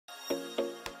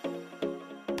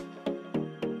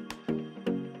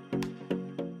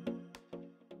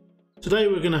Today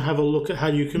we're going to have a look at how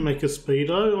you can make a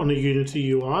speedo on a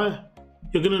Unity UI.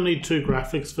 You're going to need two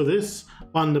graphics for this,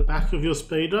 one the back of your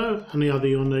speedo and the other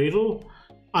your needle.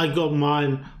 I got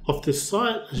mine off this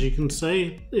site, as you can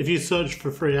see. If you search for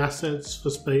free assets for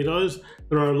speedos,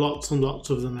 there are lots and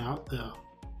lots of them out there.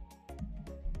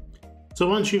 So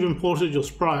once you've imported your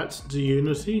sprites into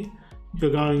Unity,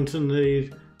 you're going to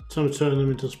need to turn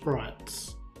them into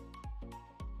sprites.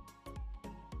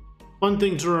 One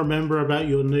thing to remember about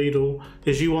your needle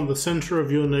is you want the center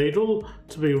of your needle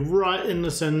to be right in the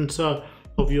center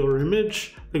of your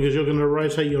image, because you're going to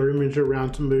rotate your image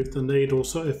around to move the needle.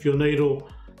 So if your needle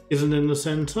isn't in the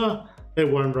center,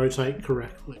 it won't rotate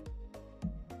correctly.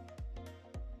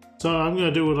 So I'm going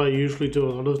to do what I usually do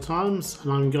a lot of times,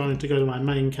 and I'm going to go to my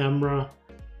main camera.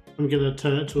 I'm going to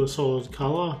turn it to a solid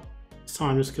color. This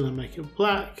time I'm just going to make it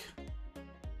black.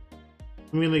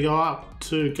 I'm going to go up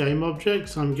to game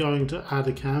objects. I'm going to add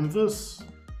a canvas.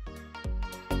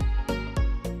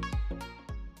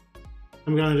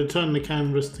 I'm going to turn the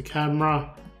canvas to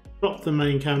camera, drop the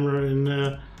main camera in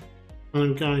there, and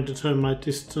I'm going to turn my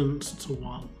distance to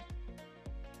 1.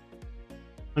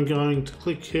 I'm going to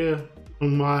click here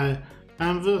on my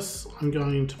canvas. I'm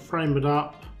going to frame it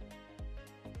up.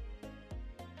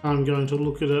 I'm going to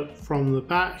look at it from the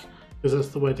back because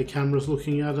that's the way the camera's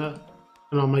looking at it.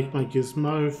 And I'll make my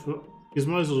gizmo's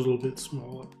a little bit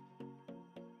smaller.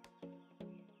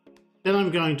 Then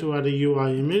I'm going to add a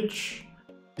UI image.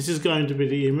 This is going to be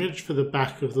the image for the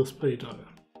back of the speedo.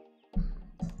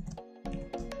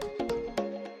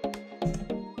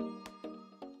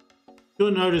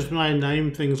 You'll notice when I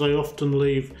name things, I often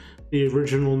leave the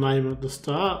original name at the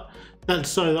start. That's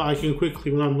so that I can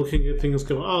quickly, when I'm looking at things,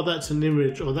 go, oh, that's an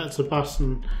image or that's a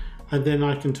button, and then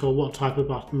I can tell what type of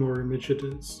button or image it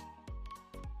is.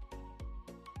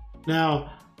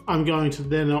 Now I'm going to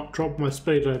then drop my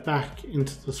speedo back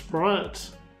into the sprite.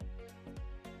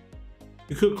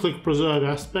 You could click preserve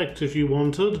aspect if you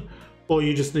wanted, or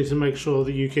you just need to make sure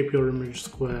that you keep your image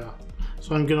square.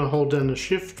 So I'm going to hold down the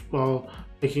shift while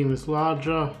making this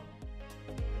larger.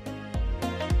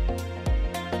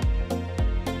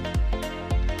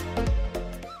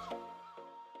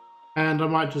 And I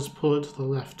might just pull it to the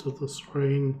left of the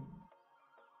screen.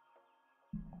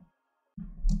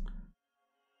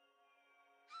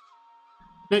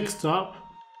 Next up,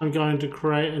 I'm going to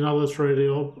create another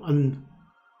 3D object.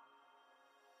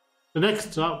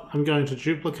 Next up, I'm going to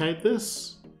duplicate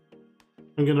this.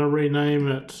 I'm going to rename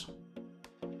it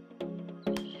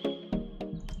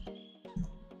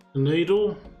the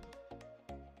needle.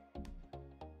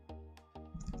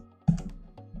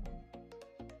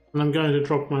 And I'm going to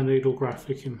drop my needle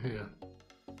graphic in here.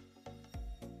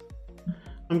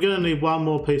 I'm going to need one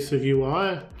more piece of UI,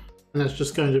 and that's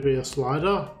just going to be a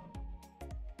slider.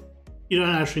 You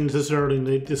don't actually necessarily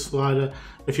need this slider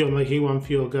if you're making one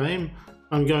for your game.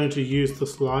 I'm going to use the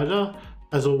slider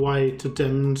as a way to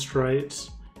demonstrate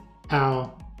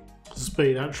how the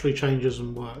speed actually changes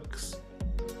and works.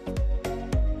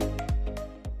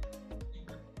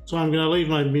 So I'm going to leave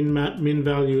my min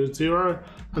value at 0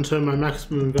 and turn my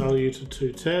maximum value to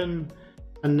 210.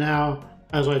 And now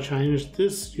as I change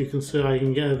this, you can see I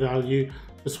can get a value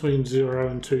between 0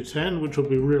 and 210, which will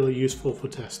be really useful for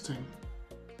testing.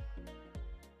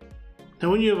 Now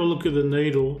when you have a look at the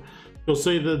needle, you'll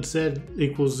see that Z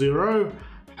equals 0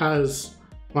 has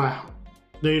my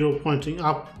needle pointing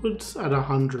upwards at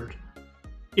 100.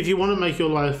 If you want to make your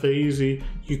life easy,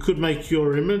 you could make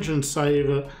your image and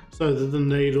save it so that the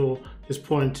needle is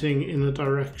pointing in the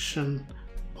direction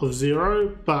of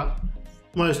 0, but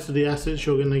most of the assets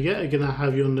you're going to get are going to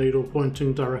have your needle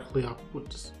pointing directly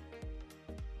upwards.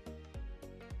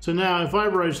 So now if I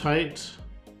rotate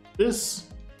this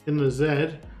in the Z,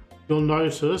 you'll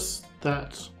notice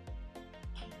that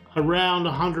around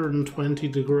 120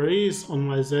 degrees on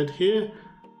my Z here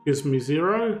gives me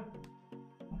 0,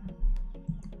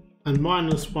 and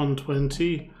minus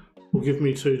 120 will give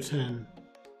me 210.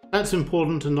 That's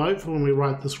important to note for when we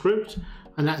write the script,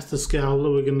 and that's the scale that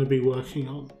we're going to be working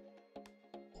on.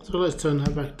 So let's turn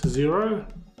that back to 0.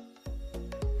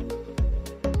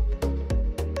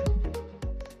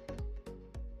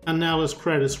 And now let's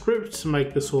create a script to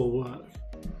make this all work.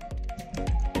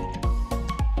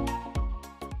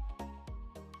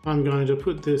 I'm going to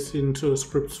put this into a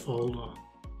scripts folder.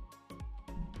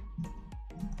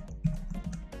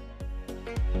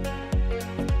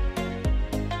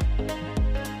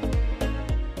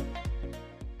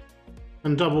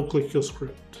 And double click your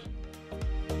script.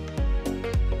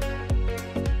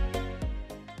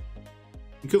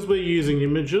 Because we're using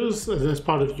images as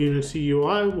part of Unity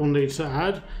UI, we'll need to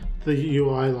add the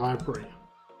UI library.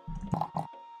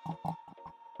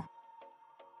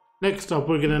 Next up,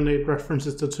 we're going to need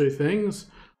references to two things.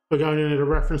 We're going to need a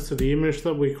reference to the image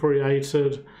that we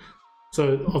created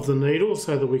of the needle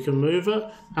so that we can move it,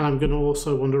 and I'm going to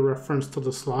also want a reference to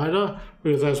the slider,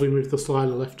 because as we move the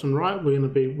slider left and right, we're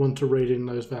going to want to read in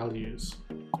those values.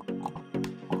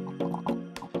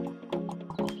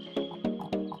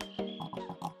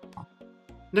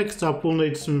 Next up, we'll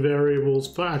need some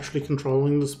variables for actually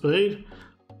controlling the speed.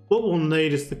 What we'll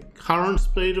need is the current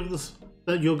speed of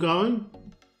that you're going,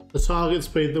 the target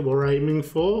speed that we're aiming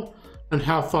for, and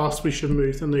how fast we should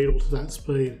move the needle to that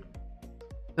speed.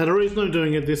 Now the reason I'm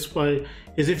doing it this way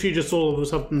is if you just all of a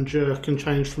sudden jerk and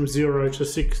change from 0 to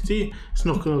 60, it's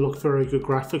not going to look very good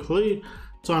graphically.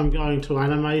 So I'm going to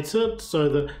animate it so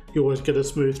that you always get a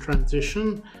smooth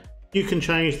transition. You can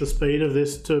change the speed of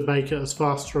this to make it as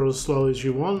fast or as slow as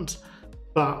you want,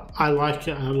 but I like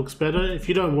it and it looks better. If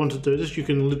you don't want to do this, you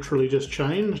can literally just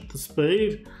change the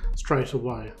speed straight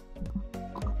away.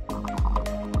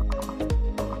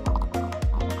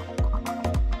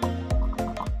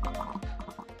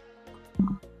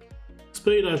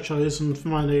 Speed I've chosen for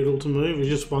my needle to move is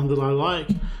just one that I like.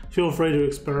 Feel free to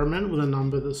experiment with a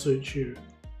number that suits you.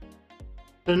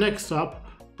 So next up,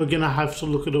 we're going to have to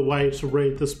look at a way to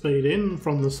read the speed in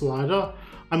from the slider.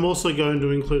 I'm also going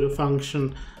to include a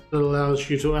function that allows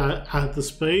you to add the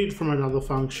speed from another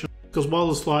function. Because while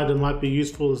the slider might be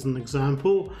useful as an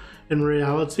example, in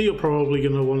reality you're probably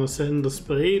going to want to send the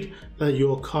speed that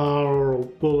your car or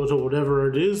bullet or whatever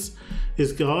it is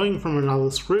going from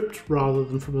another script rather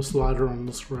than from a slider on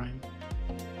the screen.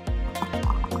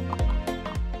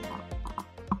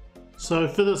 So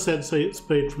for the set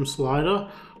speed from slider,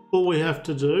 all we have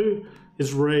to do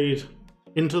is read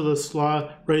the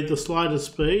slider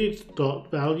speed dot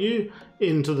value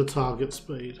into the target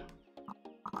speed.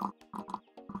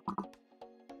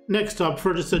 Next up,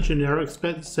 for just a generic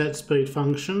set speed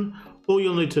function, all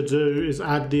you'll need to do is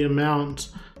add the amount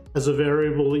as a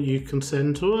variable that you can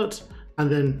send to it, and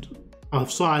then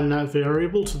assign that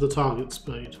variable to the target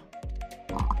speed.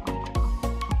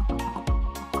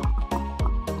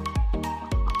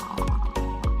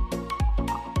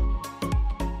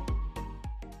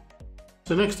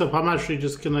 So next up, I'm actually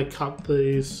just going to cut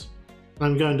these.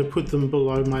 I'm going to put them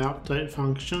below my update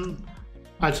function.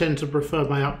 I tend to prefer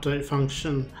my update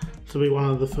function to be one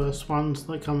of the first ones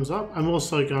that comes up. I'm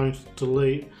also going to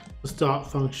delete the start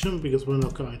function because we're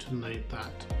not going to need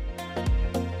that.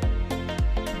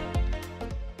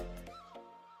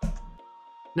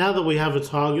 Now that we have a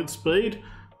target speed,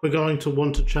 we're going to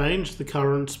want to change the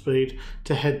current speed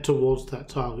to head towards that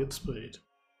target speed.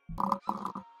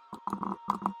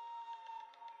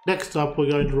 Next up,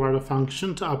 we're going to write a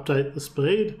function to update the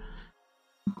speed.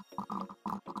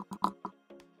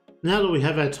 Now that we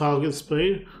have our target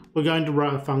speed, we're going to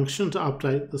write a function to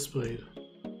update the speed.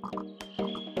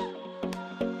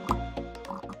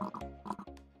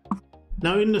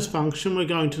 Now in this function, we're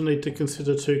going to need to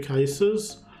consider two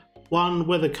cases. One,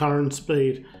 where the current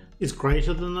speed is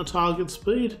greater than the target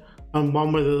speed, and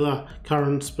one whether the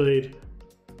current speed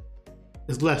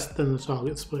is less than the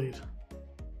target speed.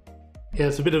 Yeah,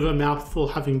 it's a bit of a mouthful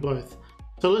having both.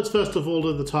 So let's first of all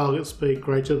do the target speed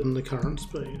greater than the current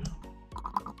speed.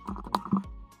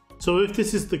 So if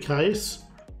this is the case,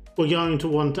 we're going to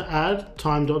want to add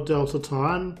time.delta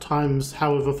time times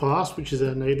however fast, which is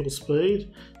our needle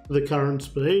speed, to the current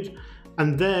speed.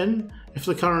 And then if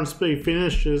the current speed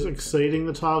finishes exceeding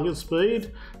the target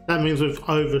speed, that means we've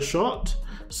overshot.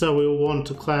 So we'll want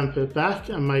to clamp it back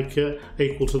and make it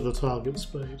equal to the target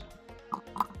speed.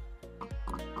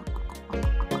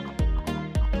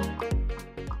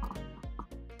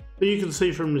 So you can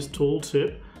see from this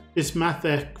tooltip, this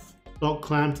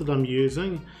mathx.clamp that I'm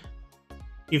using,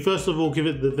 you first of all give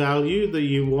it the value that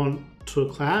you want to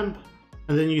clamp,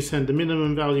 and then you send the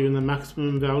minimum value and the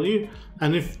maximum value,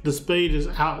 and if the speed is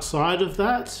outside of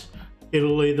that,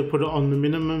 it'll either put it on the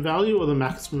minimum value or the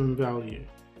maximum value.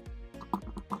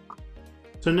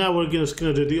 So now we're just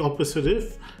going to do the opposite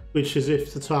if, which is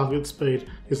if the target speed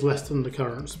is less than the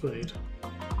current speed.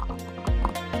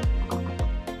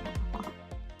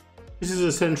 This is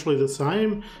essentially the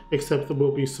same, except that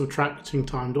we'll be subtracting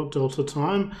time.delta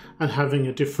time and having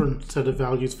a different set of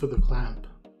values for the clamp.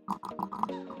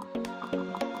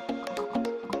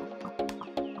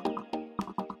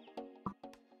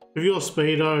 If your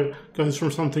speedo goes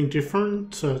from something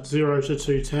different, so 0 to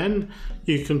 210,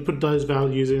 you can put those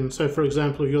values in. So for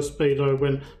example, if your speedo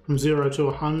went from 0 to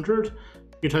 100,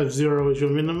 you'd have 0 as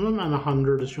your minimum and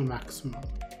 100 as your maximum.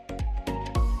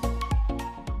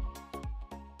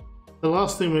 The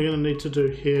last thing we're going to need to do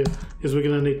here is we're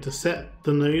going to need to set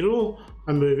the needle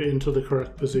and move it into the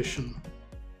correct position.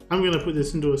 I'm going to put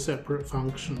this into a separate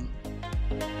function.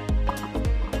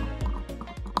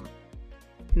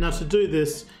 Now to do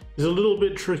this is a little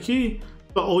bit tricky,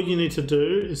 but all you need to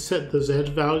do is set the Z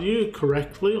value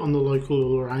correctly on the local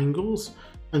ruler angles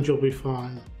and you'll be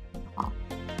fine.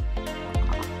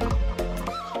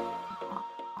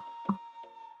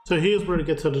 So here's where it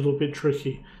gets a little bit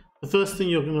tricky. The first thing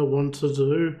you're going to want to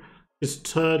do is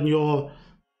turn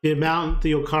the amount that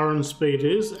your current speed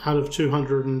is out of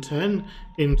 210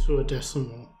 into a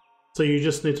decimal. So you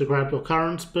just need to grab your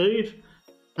current speed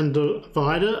and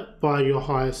divide it by your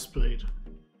highest speed.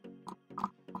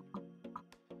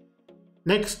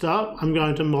 Next up, I'm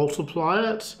going to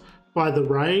multiply it by the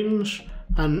range,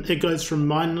 and it goes from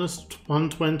minus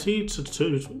 120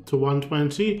 to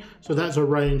 120, so that's a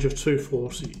range of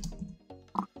 240.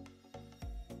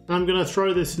 And I'm going to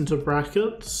throw this into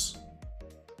brackets,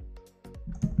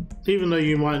 even though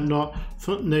you might not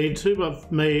need to, but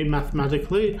for me,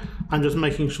 mathematically, I'm just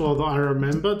making sure that I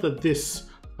remember that this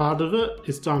part of it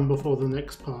is done before the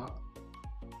next part.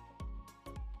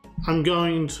 I'm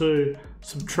going to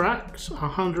subtract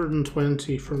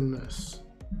 120 from this.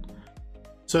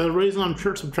 So the reason I'm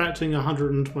subtracting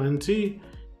 120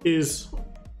 is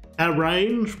our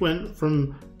range went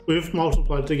from, we've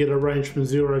multiplied to get a range from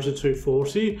 0 to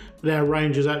 240, but our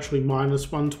range is actually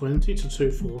minus 120 to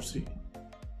 240.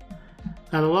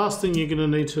 Now the last thing you're going to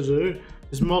need to do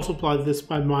is multiply this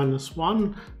by minus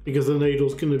 1, because the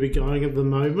needle's going to be going at the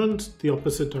moment the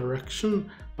opposite direction,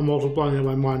 and multiplying it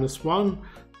by minus 1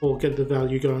 will get the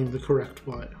value going the correct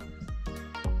way.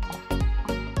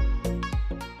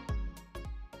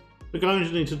 We're going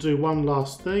to need to do one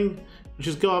last thing, which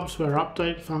is go up to our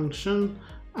update function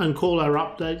and call our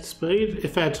update speed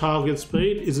if our target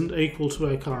speed isn't equal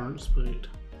to our current speed.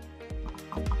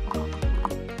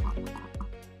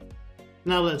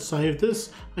 Now let's save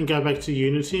this and go back to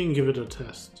Unity and give it a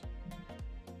test.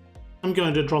 I'm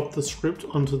going to drop the script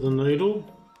onto the needle.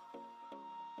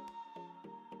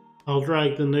 I'll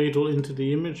drag the needle into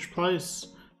the image place.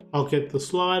 I'll get the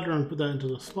slider and put that into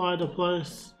the slider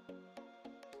place.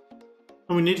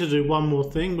 And we need to do one more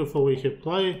thing before we hit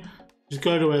play. Just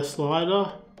go to our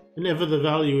slider. Whenever the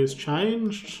value is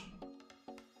changed,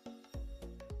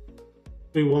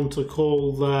 we want to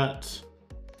call that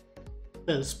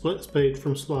split speed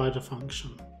from slider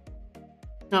function.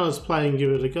 Now let's play and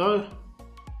give it a go.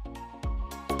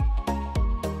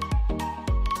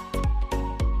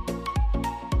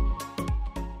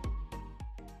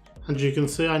 And you can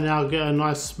see I now get a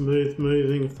nice smooth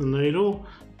moving of the needle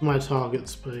to my target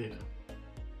speed.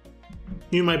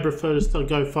 You may prefer to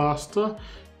go faster.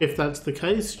 If that's the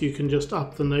case, you can just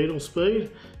up the needle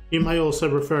speed. You may also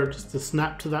prefer it just to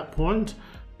snap to that point,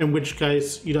 in which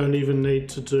case you don't even need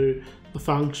to do the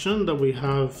function that we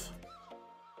have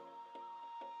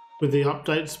with the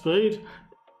update speed.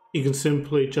 You can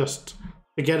simply just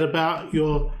forget about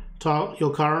your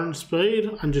current speed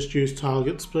and just use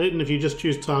target speed, and if you just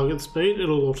use target speed,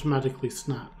 it'll automatically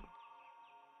snap.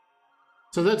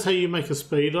 So that's how you make a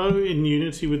speedo in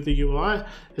Unity with the UI.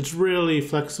 It's really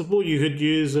flexible. You could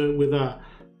use it with a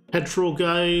petrol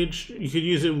gauge. You could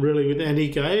use it really with any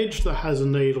gauge that has a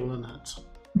needle in it.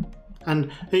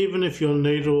 And even if your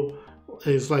needle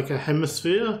is like a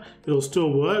hemisphere, it'll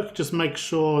still work. Just make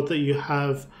sure that you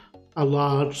have a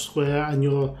large square and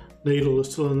your needle is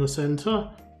still in the center.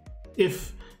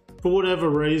 If for whatever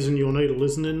reason your needle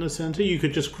isn't in the center, you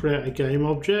could just create a game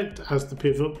object as the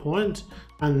pivot point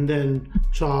and then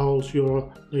child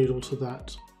your needle to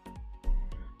that.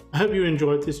 I hope you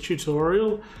enjoyed this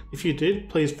tutorial. If you did,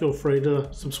 please feel free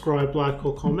to subscribe, like,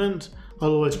 or comment.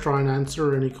 I'll always try and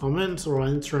answer any comments or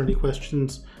answer any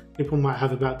questions people might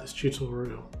have about this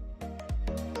tutorial.